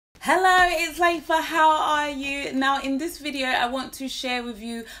Hello, it's Layefa. How are you? Now in this video I want to share with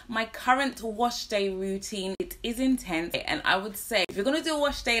you my current wash day routine. It is intense, and I would say if you're going to do a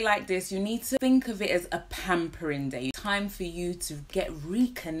wash day like this, you need to think of it as a pampering day. Time for you to get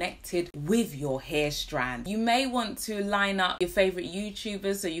reconnected with your hair strand. You may want to line up your favorite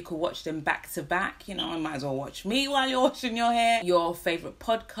YouTubers so you can watch them back to back. You know, I might as well watch me while you're washing your hair. Your favorite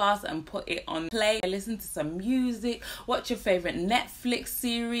podcast and put it on play. Listen to some music, watch your favorite Netflix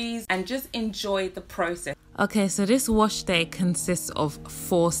series, and just enjoy the process. Okay, so this wash day consists of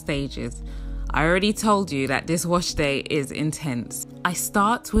 4 stages. I already told you that this wash day is intense. I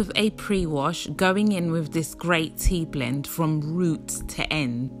start with a pre-wash, going in with this great tea blend from root to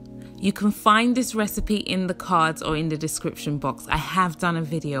end. You can find this recipe in the cards or in the description box. I have done a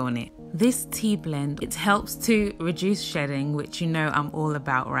video on it. This tea blend, it helps to reduce shedding, which you know I'm all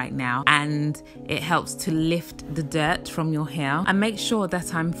about right now, and it helps to lift the dirt from your hair. I make sure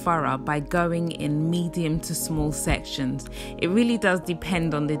that I'm thorough by going in medium to small sections. It really does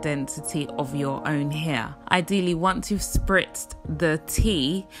depend on the density of your own hair. Ideally, once you've spritzed the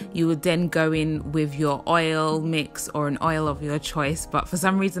tea, you would then go in with your oil mix or an oil of your choice, but for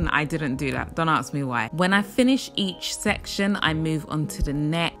some reason I didn't do that. Don't ask me why. When I finish each section, I move on to the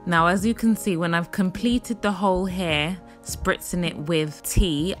neck. Now, as you can see, when I've completed the whole hair, spritzing it with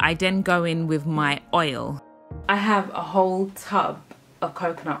tea, I then go in with my oil. I have a whole tub of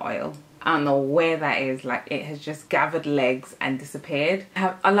coconut oil. I don't know where that is, like it has just gathered legs and disappeared.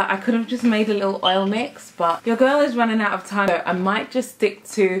 I could have just made a little oil mix, but your girl is running out of time, so I might just stick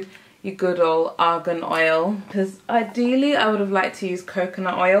to your good old argan oil, because ideally I would have liked to use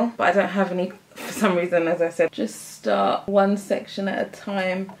coconut oil, but I don't have any for some reason. As I said, just start one section at a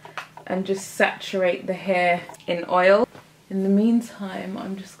time and just saturate the hair in oil. In the meantime,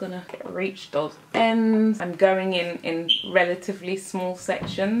 I'm just gonna reach those ends. I'm going in relatively small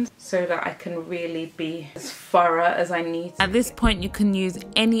sections so that I can really be as thorough as I need to. At this point, you can use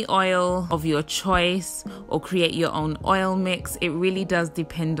any oil of your choice or create your own oil mix. It really does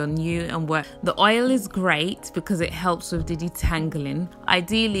depend on you and what. The oil is great because it helps with the detangling.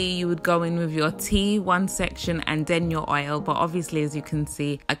 Ideally, you would go in with your tea, one section, and then your oil. But obviously, as you can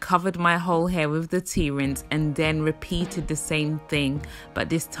see, I covered my whole hair with the tea rinse and then repeated the same thing, but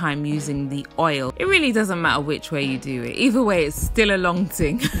this time using the oil. It really doesn't matter which way you do it. Either way, it's still a long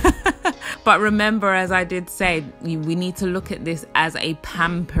thing. But remember, as I did say, we need to look at this as a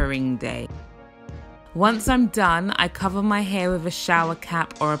pampering day. Once I'm done, I cover my hair with a shower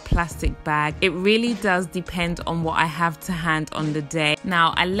cap or a plastic bag. It really does depend on what I have to hand on the day.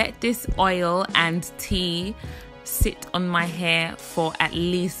 Now, I let this oil and tea sit on my hair for at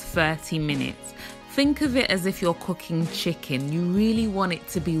least 30 minutes. Think of it as if you're cooking chicken. You really want it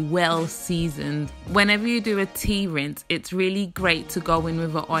to be well seasoned. Whenever you do a tea rinse, it's really great to go in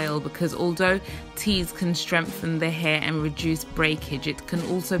with an oil, because although teas can strengthen the hair and reduce breakage, it can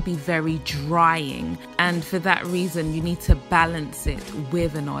also be very drying. And for that reason, you need to balance it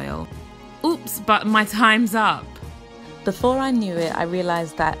with an oil. Oops, but my time's up. Before I knew it, I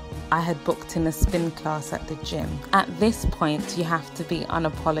realized that I had booked in a spin class at the gym. At this point, you have to be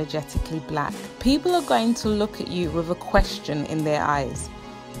unapologetically black. People are going to look at you with a question in their eyes.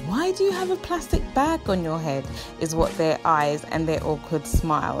 Why do you have a plastic bag on your head? Is what their eyes and their awkward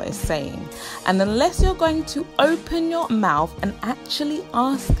smile is saying. And unless you're going to open your mouth and actually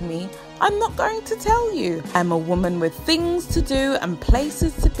ask me, I'm not going to tell you. I'm a woman with things to do and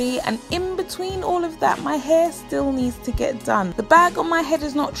places to be, and in between all of that, my hair still needs to get done. The bag on my head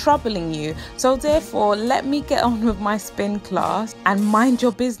is not troubling you, so therefore let me get on with my spin class and mind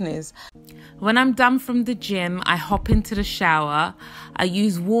your business. When I'm done from the gym, I hop into the shower. I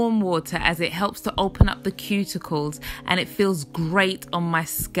use warm water as it helps to open up the cuticles, and it feels great on my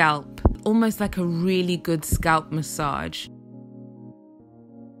scalp, almost like a really good scalp massage.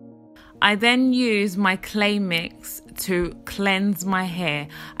 I then use my clay mix to cleanse my hair.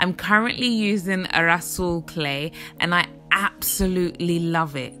 I'm currently using a Rasul clay, and I absolutely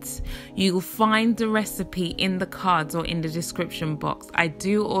love it. You'll find the recipe in the cards or in the description box. I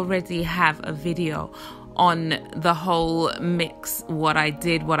do already have a video on the whole mix, what I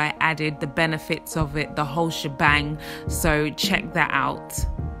did, what I added, the benefits of it, the whole shebang, so check that out.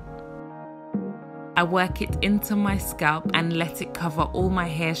 I work it into my scalp and let it cover all my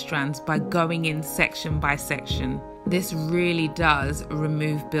hair strands by going in section by section. This really does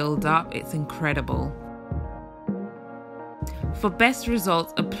remove build-up. It's incredible. For best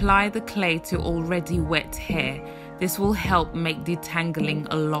results, apply the clay to already wet hair. This will help make detangling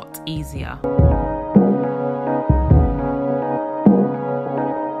a lot easier.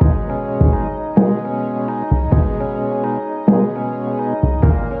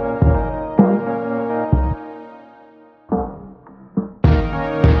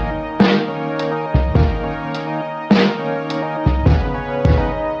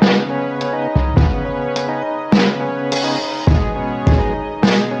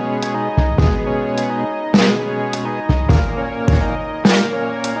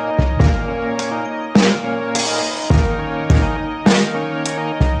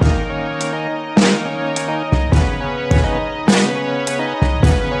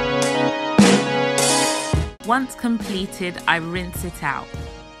 Once completed, I rinse it out.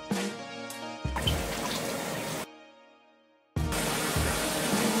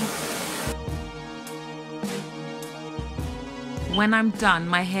 When I'm done,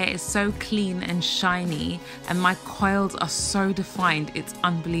 my hair is so clean and shiny and my coils are so defined, it's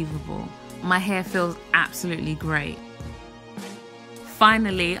unbelievable. My hair feels absolutely great.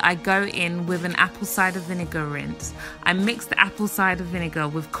 Finally, I go in with an apple cider vinegar rinse. I mix the apple cider vinegar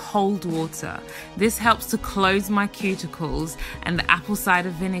with cold water. This helps to close my cuticles, and the apple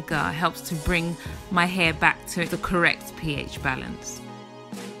cider vinegar helps to bring my hair back to the correct pH balance.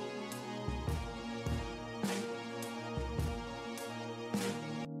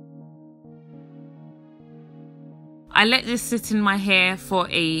 I let this sit in my hair for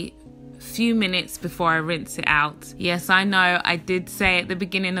a few minutes before I rinse it out. Yes, I know I did say at the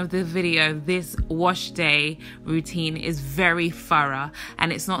beginning of the video, this wash day routine is very thorough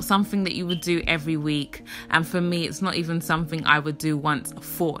and it's not something that you would do every week. And for me, it's not even something I would do once a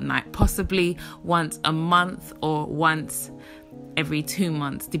fortnight, possibly once a month or once every 2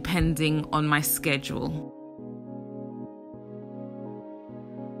 months, depending on my schedule.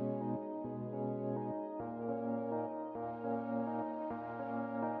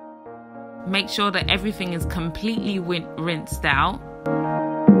 Make sure that everything is completely rinsed out.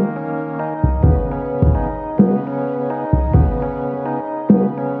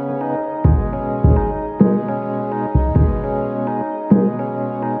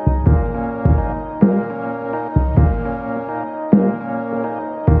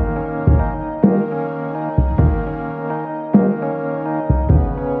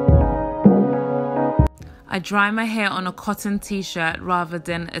 I dry my hair on a cotton t-shirt rather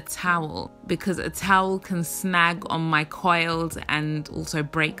than a towel because a towel can snag on my coils and also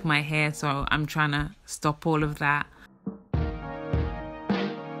break my hair, so I'm trying to stop all of that.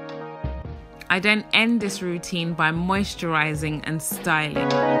 I then end this routine by moisturizing and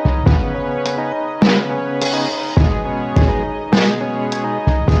styling.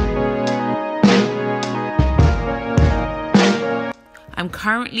 I'm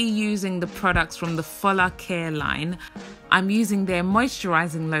currently using the products from the Fuller Care line. I'm using their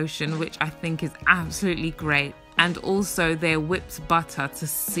moisturizing lotion, which I think is absolutely great, and also their whipped butter to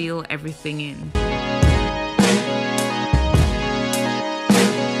seal everything in.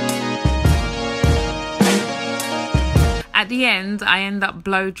 At the end, I end up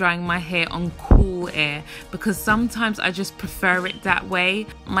blow drying my hair on cool air because sometimes I just prefer it that way.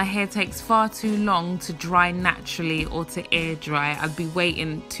 My hair takes far too long to dry naturally or to air dry. I'd be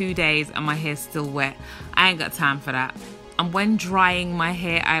waiting 2 days and my hair's still wet. I ain't got time for that. And when drying my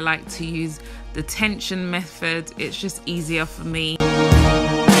hair, I like to use the tension method. It's just easier for me.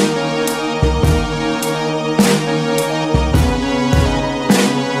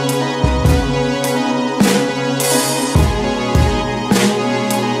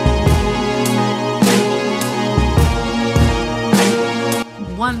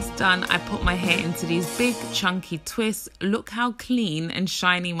 Once done, I put my hair into these big chunky twists. Look how clean and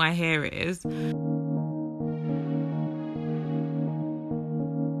shiny my hair is.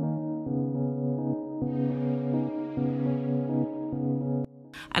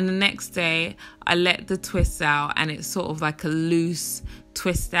 And the next day, I let the twists out and it's sort of like a loose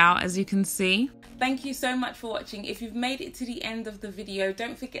twist out, as you can see. Thank you so much for watching. If you've made it to the end of the video,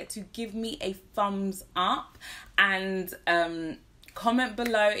 don't forget to give me a thumbs up and comment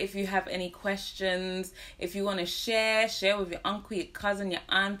below if you have any questions. If you want to share with your uncle, your cousin, your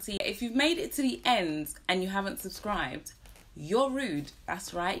auntie. If you've made it to the end and you haven't subscribed, you're rude.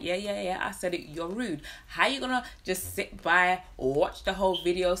 That's right. Yeah, I said it. You're rude. How you gonna just sit by, watch the whole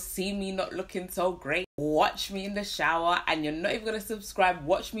video, see me not looking so great, watch me in the shower, and you're not even gonna subscribe,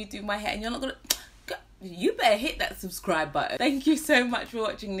 watch me do my hair, and you're not gonna... You better hit that subscribe button. Thank you so much for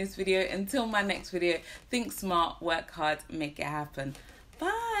watching this video. Until my next video, think smart, work hard, make it happen.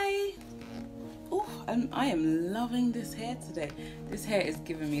 Bye. Oh, I am loving this hair today. This hair is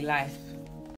giving me life.